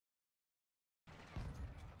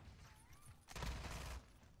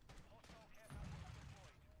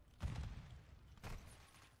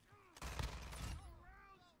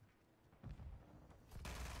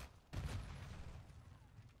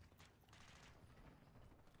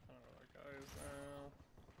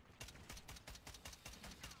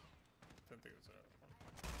think it was that one.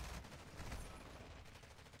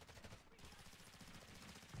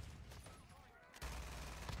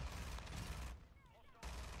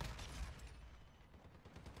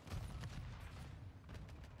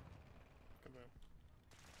 Come in.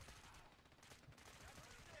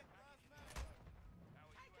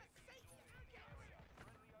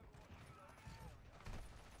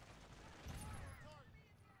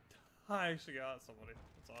 I actually got somebody.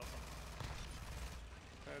 That's awesome.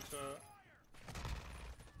 Headshot.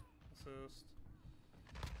 Assist.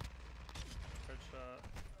 Headshot.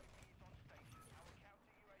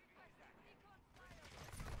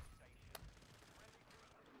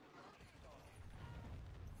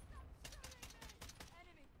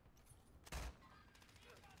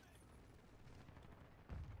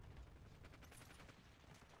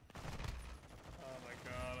 Oh my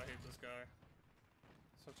god, I hate this guy.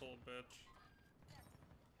 Such a little bitch.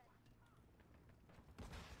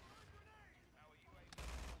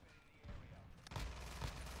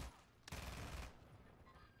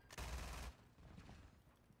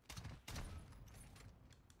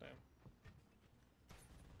 Damn.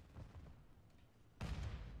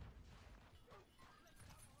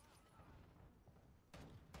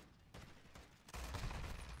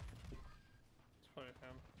 It's probably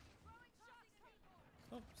him.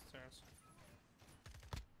 Oh, stairs.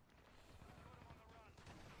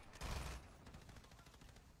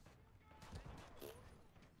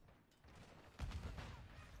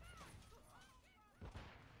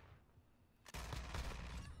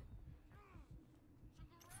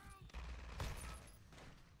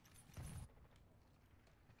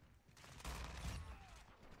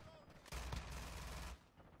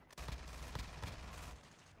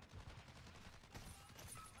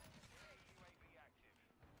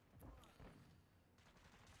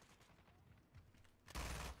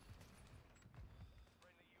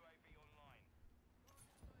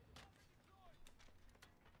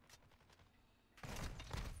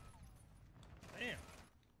 Damn.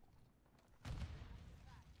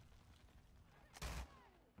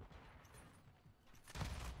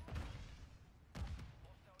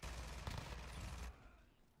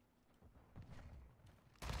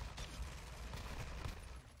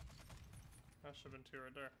 That should have been two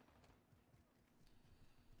right there.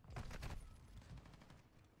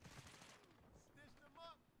 Stitch them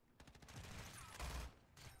up.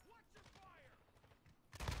 Watch your fire.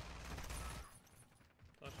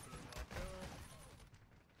 That should have been my kill.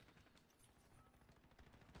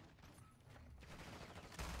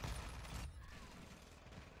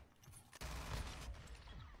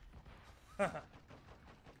 Haha.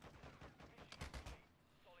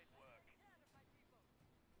 Solid work.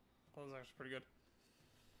 That was actually pretty good.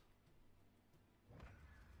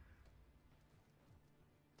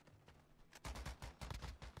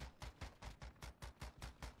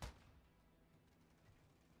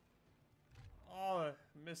 Oh, I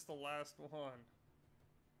missed the last one.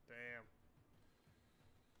 Damn.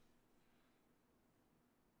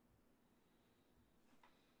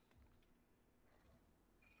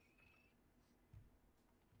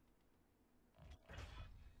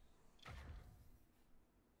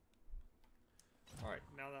 Alright,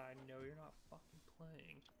 now that I know you're not fucking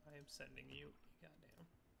playing, I am sending you a goddamn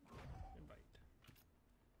invite.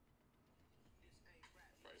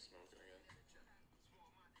 Probably smoking again.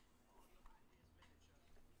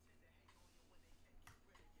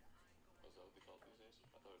 What's that what they call it these days?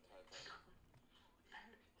 I thought it was Thai.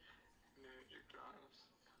 No, you're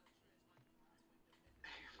gross.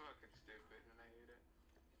 You're fucking stupid and I hate it.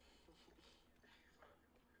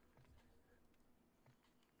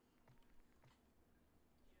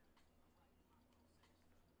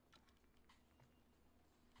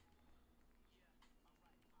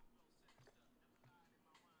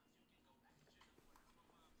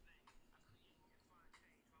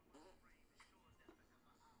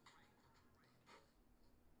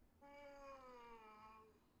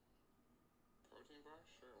 Protein bar?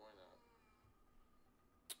 Sure, why not?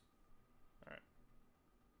 Alright.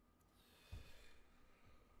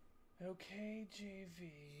 Okay, JV.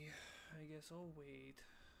 I guess I'll wait.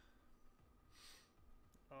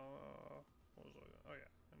 What was I? Oh yeah,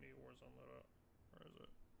 I need Warzone load up. Where is it?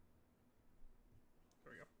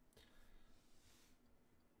 There we go.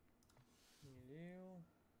 New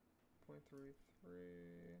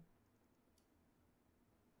 0.33.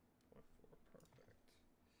 0.4, perfect.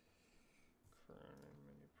 Current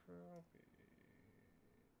menu pro be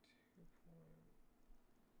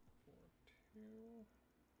 2.42.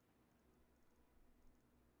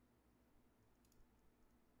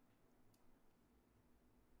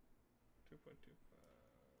 .25.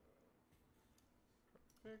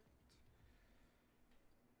 Perfect.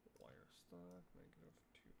 stock, negative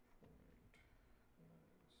 2.97.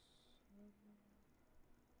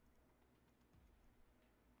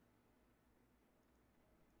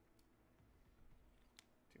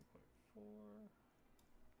 2.4.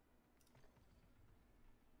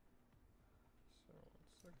 So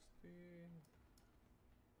 160.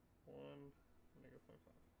 1, negative 0.5.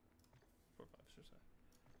 0.5, should say.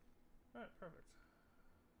 Alright, perfect.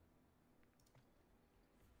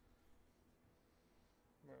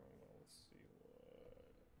 Well, let's see what.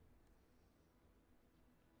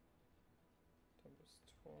 Tempest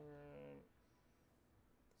Torrent.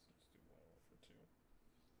 Let's just do 1 for 2.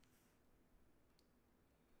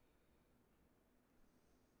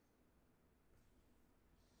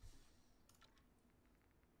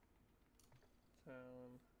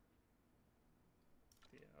 Talon.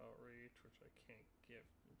 The Outreach, which I can't get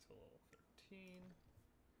until level 13.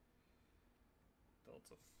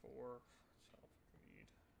 Delta 4, which I don't fucking need.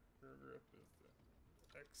 Rear grip is the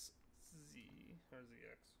XZ, or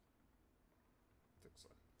ZX.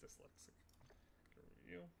 Dyslexic. Get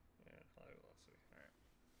review, and high velocity. Alright.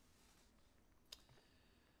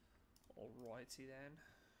 Alrighty then.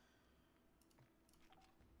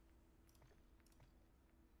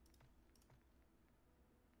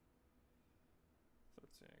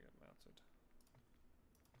 13, I got mounted.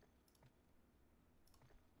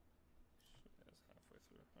 Shit, that's halfway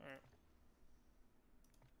through. Alright.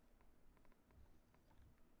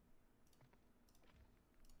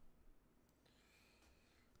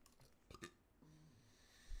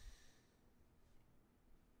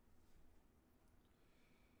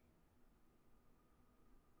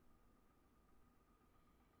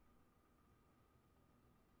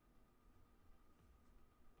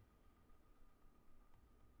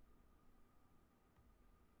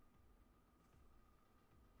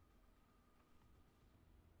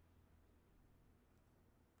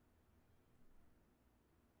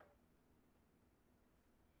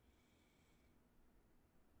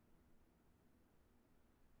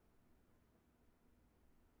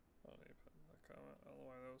 Oh, they put that comment. I don't know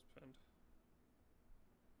why that was pinned.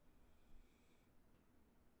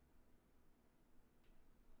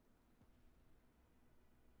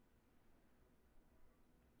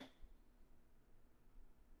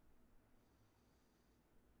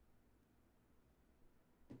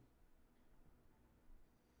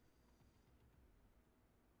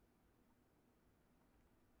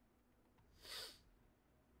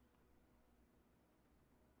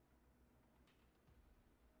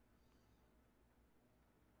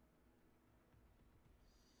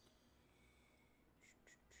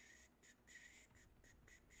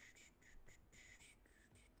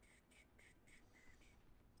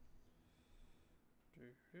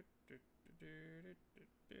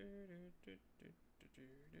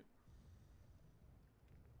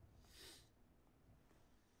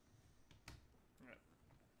 Alright.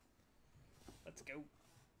 Let's go.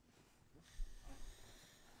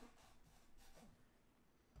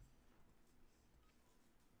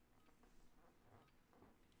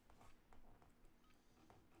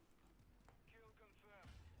 Kill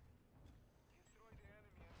confirmed. Destroy the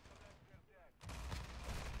enemy and collect their dead.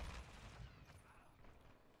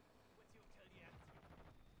 What's your career?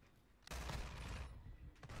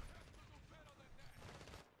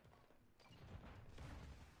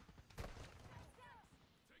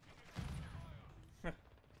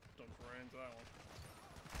 Jumped right into that one.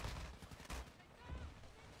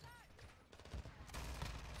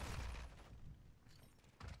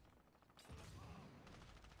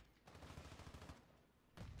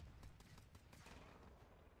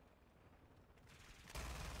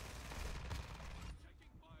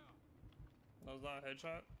 That was not a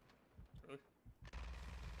headshot?